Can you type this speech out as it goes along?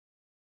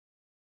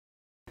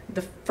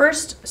The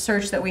first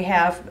search that we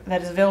have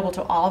that is available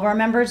to all of our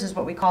members is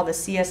what we call the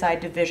CSI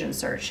division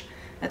search.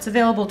 That's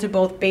available to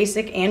both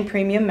basic and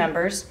premium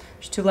members.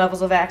 There's 2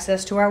 levels of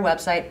access to our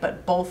website,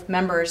 but both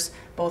members,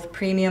 both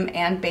premium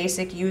and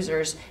basic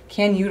users,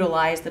 can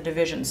utilize the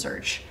division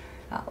search.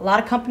 A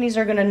lot of companies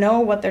are going to know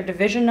what their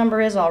division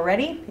number is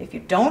already. If you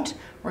don't,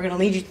 we're going to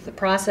lead you through the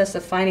process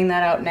of finding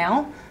that out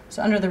now.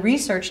 So under the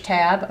Research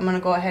tab, I'm going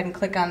to go ahead and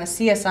click on the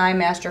CSI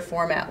Master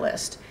Format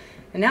list.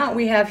 And now what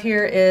we have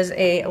here is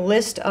a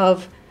list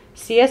of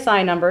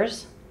CSI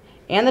numbers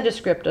and the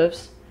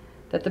descriptives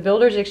that the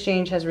Builders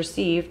Exchange has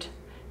received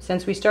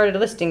since we started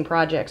listing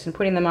projects and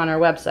putting them on our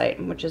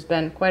website, which has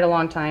been quite a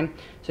long time.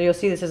 So you'll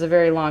see this is a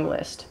very long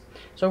list.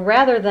 So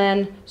rather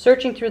than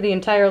searching through the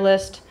entire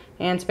list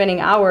and spending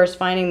hours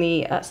finding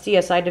the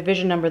CSI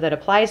division number that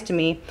applies to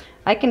me,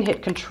 I can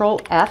hit Control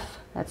F,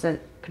 that's a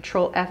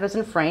Control F as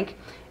in Frank,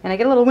 and I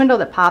get a little window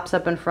that pops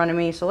up in front of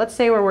me. So let's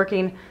say we're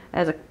working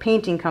as a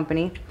painting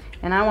company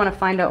and I want to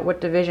find out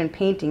what division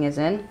painting is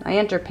in. I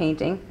enter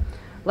painting,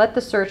 let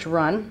the search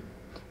run.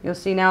 You'll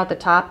see now at the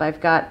top I've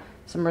got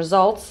some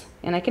results,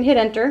 and I can hit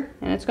enter,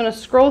 and it's going to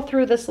scroll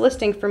through this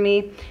listing for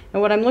me.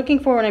 And what I'm looking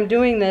for when I'm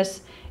doing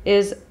this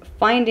is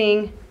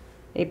finding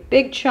a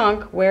big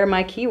chunk where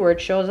my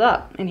keyword shows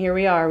up. And here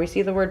we are. We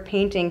see the word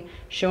painting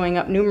showing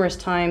up numerous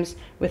times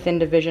within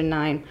Division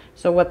 9.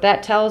 So what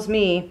that tells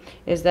me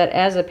is that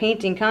as a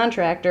painting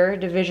contractor,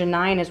 Division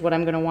 9 is what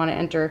I'm going to want to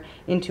enter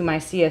into my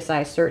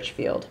CSI search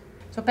field.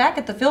 So back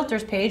at the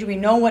filters page, we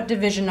know what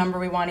division number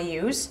we want to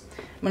use.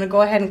 I'm going to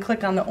go ahead and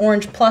click on the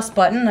orange plus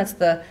button. That's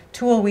the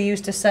tool we use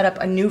to set up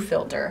a new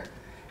filter.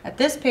 At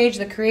this page,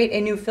 the Create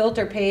a New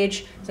Filter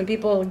page, some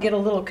people get a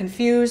little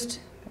confused,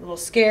 a little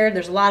scared.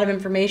 There's a lot of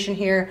information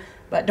here,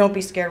 but don't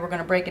be scared. We're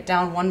going to break it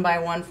down one by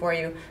one for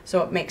you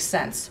so it makes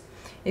sense.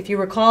 If you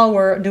recall,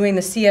 we're doing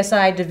the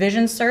CSI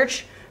division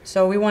search,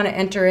 so we want to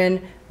enter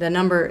in the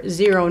number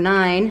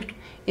 09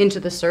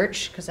 into the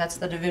search, because that's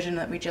the division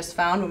that we just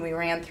found when we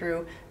ran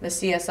through the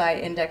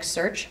CSI index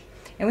search.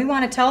 And we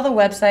want to tell the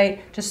website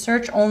to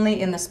search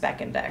only in the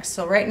spec index.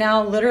 So right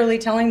now, literally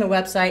telling the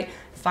website,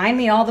 find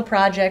me all the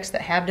projects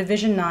that have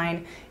Division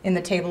 9 in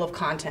the table of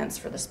contents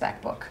for the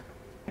spec book.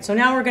 So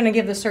now we're going to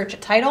give the search a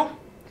title.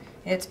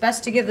 It's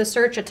best to give the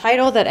search a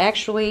title that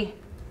actually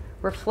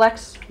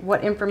reflects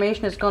what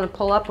information is going to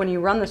pull up when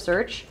you run the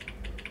search.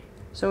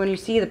 So when you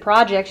see the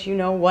projects, you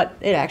know what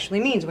it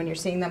actually means when you're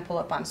seeing them pull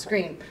up on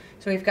screen.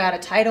 So we've got a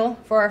title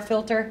for our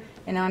filter,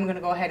 and now I'm going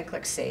to go ahead and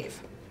click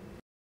Save.